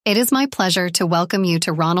It is my pleasure to welcome you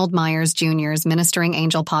to Ronald Myers Jr.'s Ministering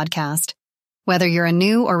Angel podcast. Whether you're a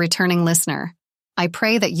new or returning listener, I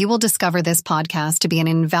pray that you will discover this podcast to be an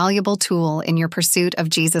invaluable tool in your pursuit of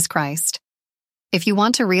Jesus Christ. If you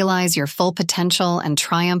want to realize your full potential and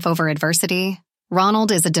triumph over adversity,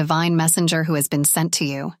 Ronald is a divine messenger who has been sent to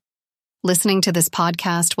you. Listening to this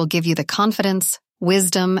podcast will give you the confidence,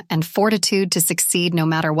 wisdom, and fortitude to succeed no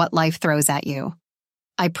matter what life throws at you.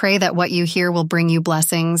 I pray that what you hear will bring you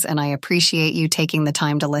blessings, and I appreciate you taking the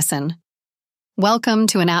time to listen. Welcome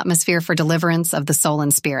to an atmosphere for deliverance of the soul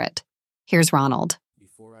and spirit. Here's Ronald.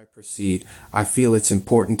 Before I proceed, I feel it's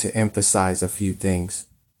important to emphasize a few things.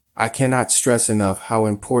 I cannot stress enough how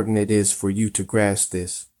important it is for you to grasp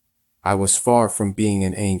this. I was far from being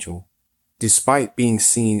an angel. Despite being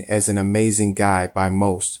seen as an amazing guy by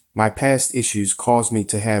most, my past issues caused me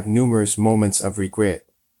to have numerous moments of regret.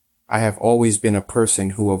 I have always been a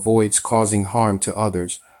person who avoids causing harm to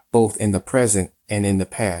others, both in the present and in the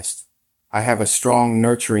past. I have a strong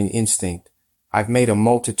nurturing instinct. I've made a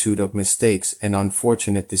multitude of mistakes and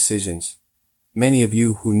unfortunate decisions. Many of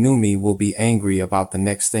you who knew me will be angry about the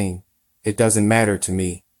next thing. It doesn't matter to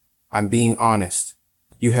me. I'm being honest.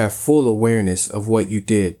 You have full awareness of what you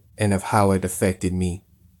did and of how it affected me.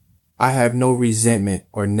 I have no resentment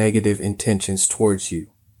or negative intentions towards you.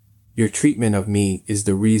 Your treatment of me is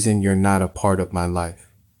the reason you're not a part of my life.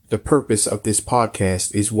 The purpose of this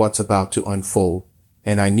podcast is what's about to unfold,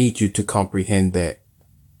 and I need you to comprehend that.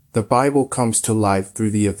 The Bible comes to life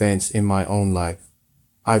through the events in my own life.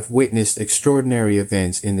 I've witnessed extraordinary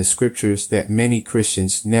events in the scriptures that many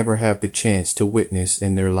Christians never have the chance to witness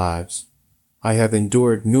in their lives. I have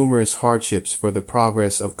endured numerous hardships for the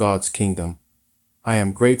progress of God's kingdom. I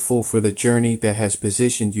am grateful for the journey that has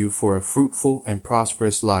positioned you for a fruitful and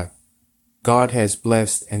prosperous life. God has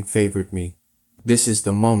blessed and favored me. This is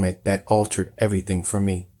the moment that altered everything for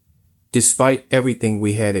me. Despite everything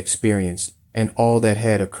we had experienced and all that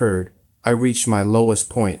had occurred, I reached my lowest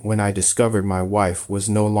point when I discovered my wife was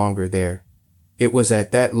no longer there. It was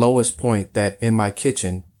at that lowest point that, in my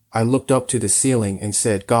kitchen, I looked up to the ceiling and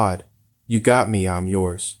said, "God, you got me, I'm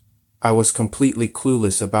yours." I was completely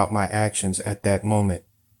clueless about my actions at that moment.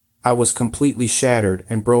 I was completely shattered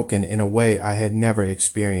and broken in a way I had never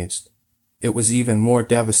experienced. It was even more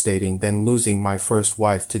devastating than losing my first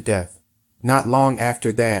wife to death. Not long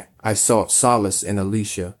after that, I sought solace in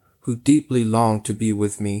Alicia, who deeply longed to be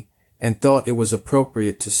with me and thought it was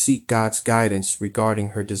appropriate to seek God's guidance regarding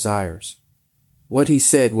her desires. What he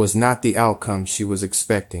said was not the outcome she was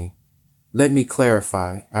expecting. Let me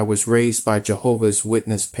clarify, I was raised by Jehovah's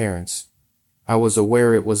Witness parents. I was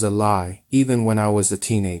aware it was a lie, even when I was a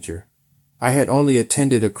teenager. I had only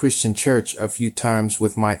attended a Christian church a few times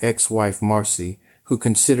with my ex-wife Marcy, who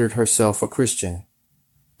considered herself a Christian.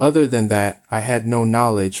 Other than that, I had no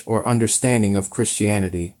knowledge or understanding of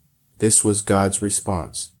Christianity. This was God's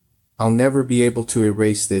response. I'll never be able to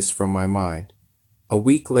erase this from my mind. A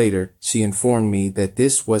week later, she informed me that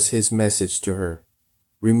this was his message to her.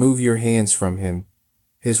 Remove your hands from him.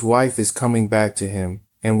 His wife is coming back to him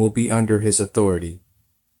and will be under his authority.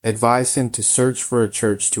 Advise him to search for a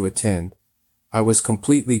church to attend. I was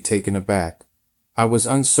completely taken aback. I was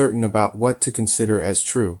uncertain about what to consider as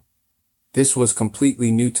true. This was completely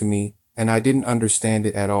new to me, and I didn't understand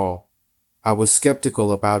it at all. I was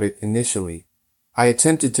skeptical about it initially. I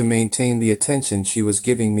attempted to maintain the attention she was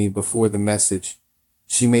giving me before the message.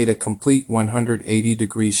 She made a complete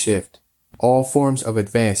 180-degree shift. All forms of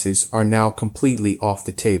advances are now completely off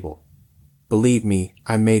the table. Believe me,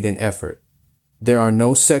 I made an effort. There are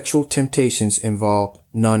no sexual temptations involved,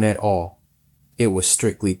 none at all. It was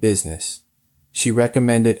strictly business. She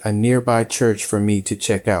recommended a nearby church for me to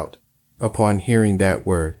check out. Upon hearing that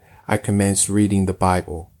word, I commenced reading the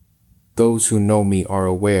Bible. Those who know me are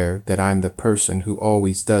aware that I'm the person who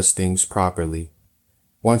always does things properly.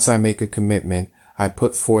 Once I make a commitment, I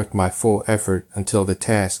put forth my full effort until the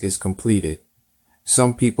task is completed.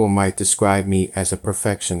 Some people might describe me as a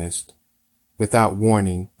perfectionist. Without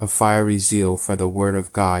warning, a fiery zeal for the Word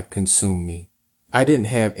of God consumed me. I didn't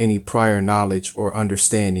have any prior knowledge or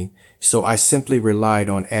understanding, so I simply relied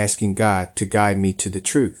on asking God to guide me to the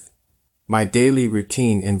truth. My daily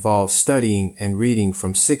routine involved studying and reading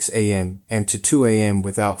from 6 a.m. and to 2 a.m.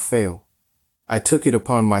 without fail. I took it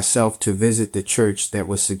upon myself to visit the church that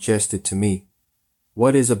was suggested to me.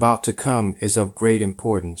 What is about to come is of great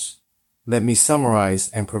importance. Let me summarize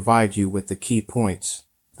and provide you with the key points.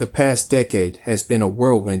 The past decade has been a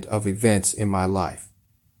whirlwind of events in my life.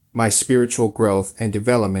 My spiritual growth and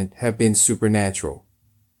development have been supernatural.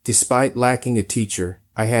 Despite lacking a teacher,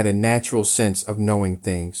 I had a natural sense of knowing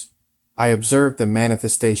things. I observed the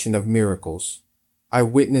manifestation of miracles. I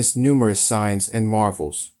witnessed numerous signs and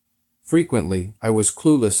marvels. Frequently, I was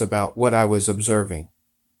clueless about what I was observing.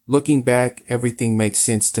 Looking back, everything makes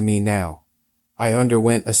sense to me now. I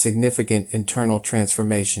underwent a significant internal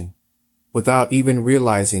transformation. Without even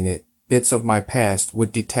realizing it, bits of my past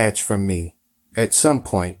would detach from me. At some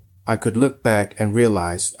point, I could look back and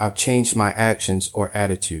realize I've changed my actions or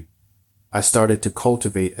attitude. I started to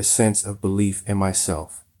cultivate a sense of belief in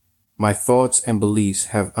myself. My thoughts and beliefs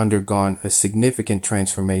have undergone a significant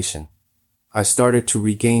transformation. I started to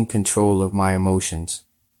regain control of my emotions.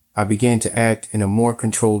 I began to act in a more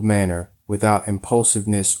controlled manner without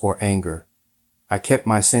impulsiveness or anger. I kept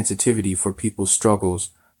my sensitivity for people's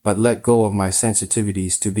struggles, but let go of my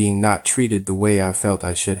sensitivities to being not treated the way I felt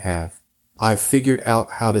I should have. I figured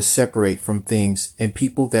out how to separate from things and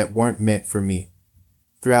people that weren't meant for me.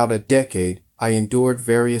 Throughout a decade, I endured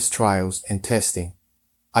various trials and testing.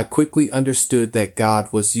 I quickly understood that God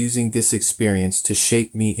was using this experience to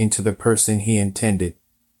shape me into the person He intended.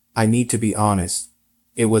 I need to be honest.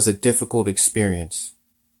 It was a difficult experience.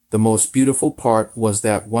 The most beautiful part was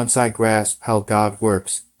that once I grasped how God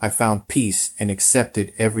works, I found peace and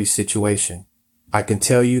accepted every situation. I can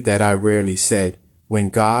tell you that I rarely said, "When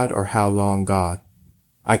God" or "How long, God?"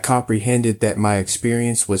 I comprehended that my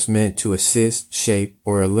experience was meant to assist, shape,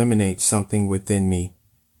 or eliminate something within me.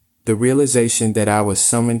 The realization that I was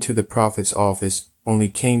summoned to the prophet's office only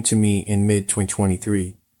came to me in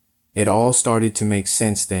mid-2023. It all started to make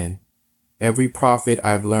sense then. Every prophet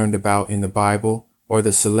I've learned about in the Bible, or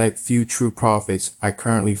the select few true prophets I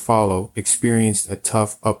currently follow, experienced a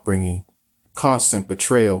tough upbringing. Constant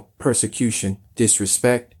betrayal, persecution,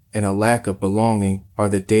 disrespect, and a lack of belonging are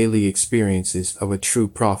the daily experiences of a true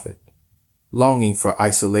prophet. Longing for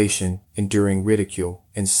isolation, enduring ridicule,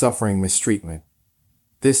 and suffering mistreatment.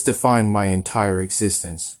 This defined my entire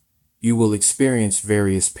existence. You will experience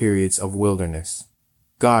various periods of wilderness.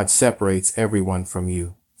 God separates everyone from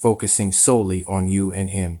you, focusing solely on you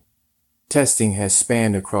and Him. Testing has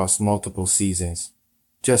spanned across multiple seasons.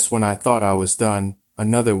 Just when I thought I was done,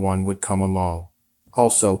 another one would come along.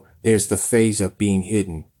 Also, there's the phase of being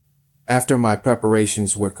hidden. After my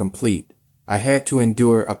preparations were complete, I had to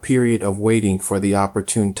endure a period of waiting for the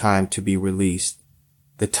opportune time to be released.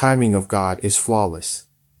 The timing of God is flawless.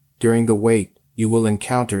 During the wait, you will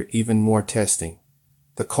encounter even more testing.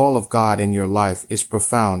 The call of God in your life is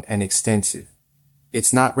profound and extensive.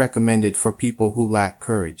 It's not recommended for people who lack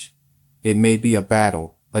courage. It may be a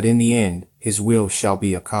battle, but in the end, His will shall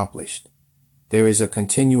be accomplished. There is a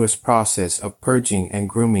continuous process of purging and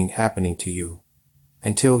grooming happening to you.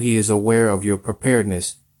 Until He is aware of your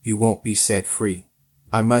preparedness, you won't be set free.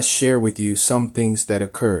 I must share with you some things that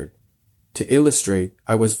occurred. To illustrate,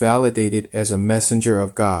 I was validated as a messenger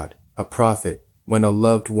of God, a prophet, when a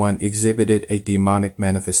loved one exhibited a demonic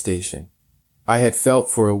manifestation. I had felt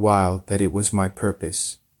for a while that it was my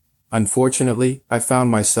purpose. Unfortunately, I found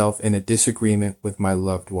myself in a disagreement with my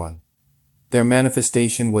loved one. Their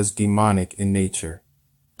manifestation was demonic in nature.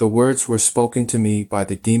 The words were spoken to me by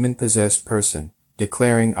the demon-possessed person,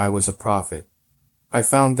 declaring I was a prophet. I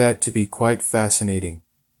found that to be quite fascinating.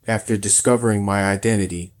 After discovering my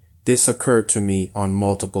identity, this occurred to me on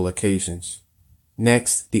multiple occasions.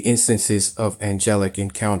 Next, the instances of angelic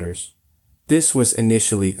encounters. This was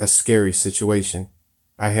initially a scary situation.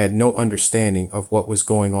 I had no understanding of what was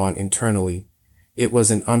going on internally. It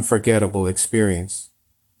was an unforgettable experience.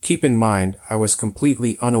 Keep in mind, I was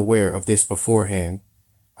completely unaware of this beforehand.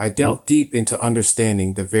 I delved deep into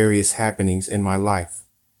understanding the various happenings in my life.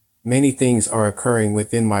 Many things are occurring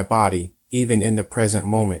within my body, even in the present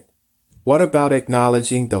moment. What about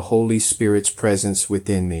acknowledging the Holy Spirit's presence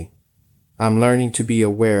within me? I'm learning to be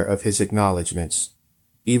aware of His acknowledgments.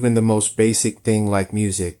 Even the most basic thing like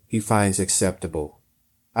music, He finds acceptable.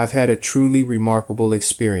 I've had a truly remarkable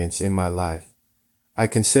experience in my life. I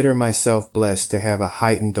consider myself blessed to have a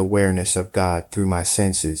heightened awareness of God through my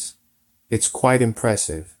senses. It's quite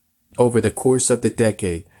impressive. Over the course of the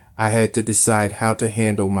decade, I had to decide how to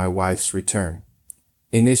handle my wife's return.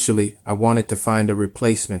 Initially, I wanted to find a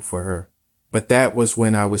replacement for her, but that was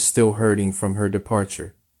when I was still hurting from her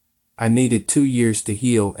departure. I needed 2 years to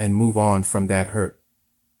heal and move on from that hurt.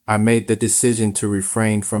 I made the decision to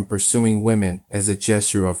refrain from pursuing women as a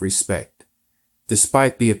gesture of respect.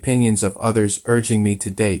 Despite the opinions of others urging me to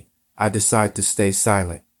date, I decided to stay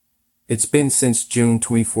silent. It's been since June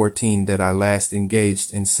 2014 that I last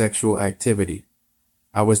engaged in sexual activity.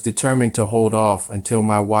 I was determined to hold off until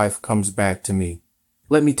my wife comes back to me.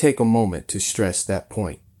 Let me take a moment to stress that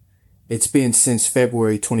point. It's been since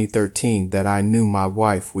February 2013 that I knew my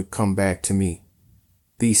wife would come back to me.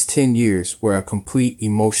 These 10 years were a complete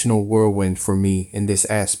emotional whirlwind for me in this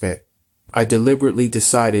aspect. I deliberately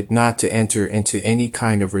decided not to enter into any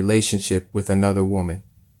kind of relationship with another woman.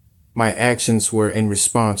 My actions were in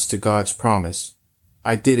response to God's promise.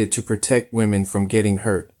 I did it to protect women from getting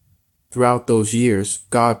hurt. Throughout those years,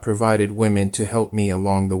 God provided women to help me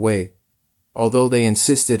along the way. Although they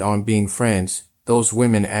insisted on being friends, those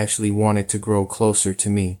women actually wanted to grow closer to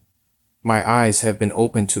me. My eyes have been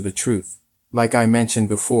opened to the truth. Like I mentioned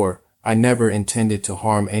before, I never intended to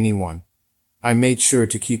harm anyone. I made sure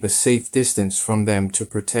to keep a safe distance from them to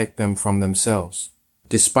protect them from themselves.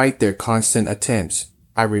 Despite their constant attempts,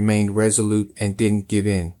 I remained resolute and didn't give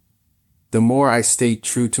in. The more I stayed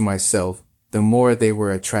true to myself, the more they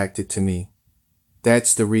were attracted to me.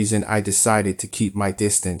 That's the reason I decided to keep my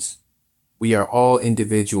distance. We are all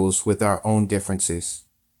individuals with our own differences.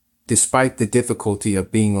 Despite the difficulty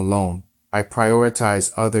of being alone, I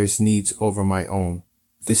prioritize others' needs over my own.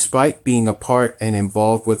 Despite being apart and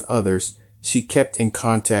involved with others, she kept in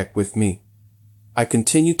contact with me. I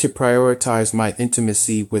continue to prioritize my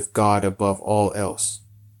intimacy with God above all else.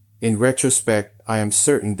 In retrospect, I am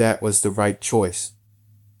certain that was the right choice.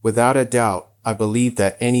 Without a doubt, I believe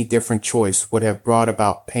that any different choice would have brought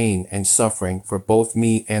about pain and suffering for both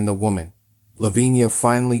me and the woman. Lavinia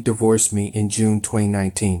finally divorced me in June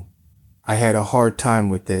 2019. I had a hard time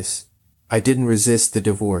with this. I didn't resist the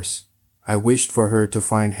divorce. I wished for her to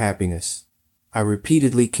find happiness. I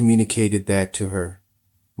repeatedly communicated that to her.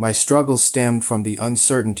 My struggle stemmed from the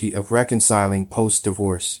uncertainty of reconciling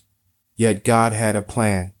post-divorce. Yet God had a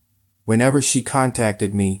plan. Whenever she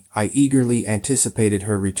contacted me, I eagerly anticipated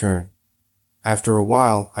her return. After a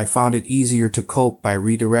while, I found it easier to cope by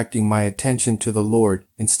redirecting my attention to the Lord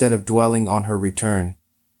instead of dwelling on her return.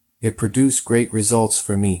 It produced great results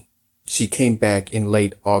for me. She came back in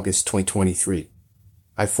late August 2023.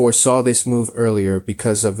 I foresaw this move earlier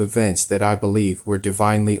because of events that I believe were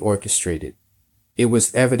divinely orchestrated. It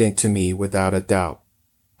was evident to me without a doubt.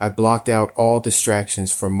 I blocked out all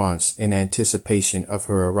distractions for months in anticipation of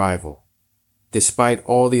her arrival. Despite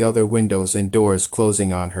all the other windows and doors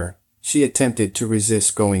closing on her, she attempted to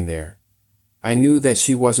resist going there. I knew that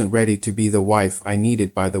she wasn't ready to be the wife I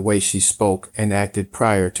needed by the way she spoke and acted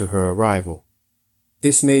prior to her arrival.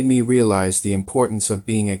 This made me realize the importance of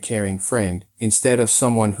being a caring friend instead of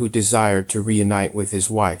someone who desired to reunite with his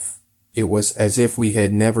wife. It was as if we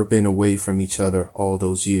had never been away from each other all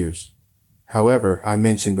those years. However, I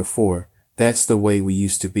mentioned before, that's the way we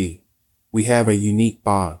used to be. We have a unique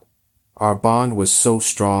bond. Our bond was so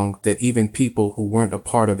strong that even people who weren't a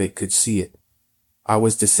part of it could see it. I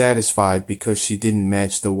was dissatisfied because she didn't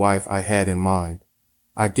match the wife I had in mind.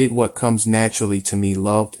 I did what comes naturally to me,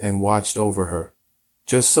 loved and watched over her.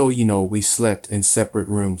 Just so you know, we slept in separate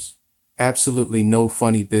rooms. Absolutely no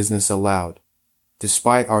funny business allowed.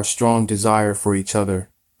 Despite our strong desire for each other,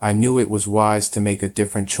 I knew it was wise to make a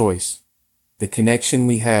different choice. The connection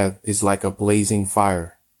we have is like a blazing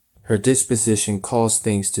fire. Her disposition caused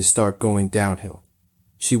things to start going downhill.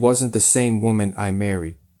 She wasn't the same woman I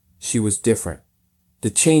married. She was different.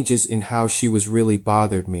 The changes in how she was really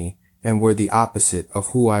bothered me and were the opposite of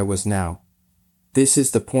who I was now. This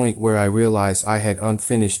is the point where I realized I had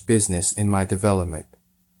unfinished business in my development.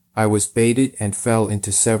 I was baited and fell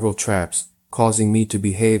into several traps, causing me to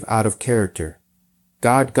behave out of character.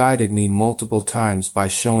 God guided me multiple times by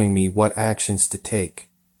showing me what actions to take.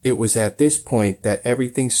 It was at this point that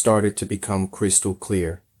everything started to become crystal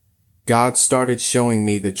clear. God started showing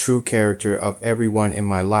me the true character of everyone in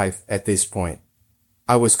my life at this point.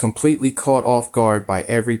 I was completely caught off guard by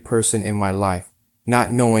every person in my life,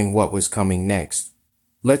 not knowing what was coming next.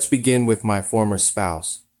 Let's begin with my former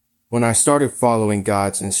spouse. When I started following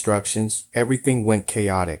God's instructions, everything went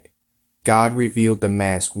chaotic. God revealed the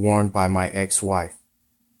mask worn by my ex-wife.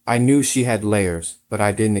 I knew she had layers, but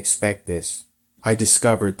I didn't expect this. I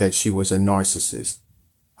discovered that she was a narcissist.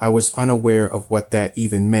 I was unaware of what that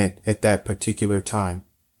even meant at that particular time.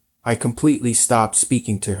 I completely stopped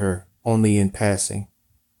speaking to her, only in passing.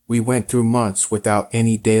 We went through months without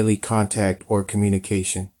any daily contact or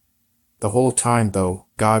communication. The whole time, though,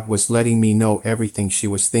 God was letting me know everything she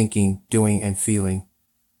was thinking, doing, and feeling.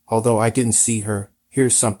 Although I didn't see her,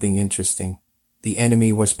 here's something interesting. The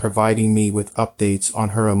enemy was providing me with updates on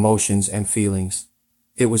her emotions and feelings.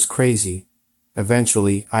 It was crazy.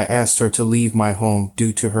 Eventually, I asked her to leave my home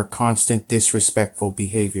due to her constant disrespectful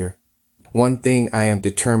behavior. One thing I am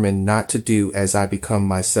determined not to do as I become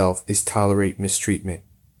myself is tolerate mistreatment.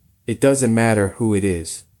 It doesn't matter who it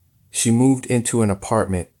is. She moved into an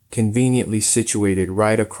apartment, conveniently situated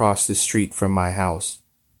right across the street from my house.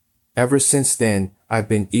 Ever since then, I've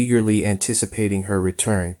been eagerly anticipating her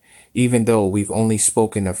return, even though we've only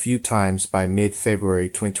spoken a few times by mid-February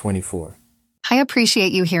 2024. I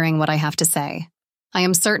appreciate you hearing what I have to say. I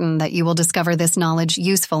am certain that you will discover this knowledge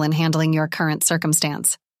useful in handling your current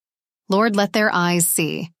circumstance. Lord, let their eyes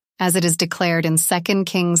see, as it is declared in 2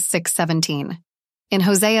 Kings 6:17. In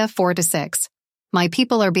Hosea 4-6, my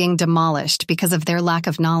people are being demolished because of their lack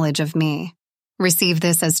of knowledge of me. Receive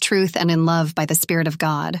this as truth and in love by the Spirit of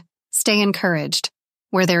God. Stay encouraged.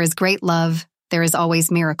 Where there is great love, there is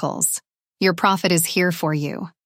always miracles. Your prophet is here for you.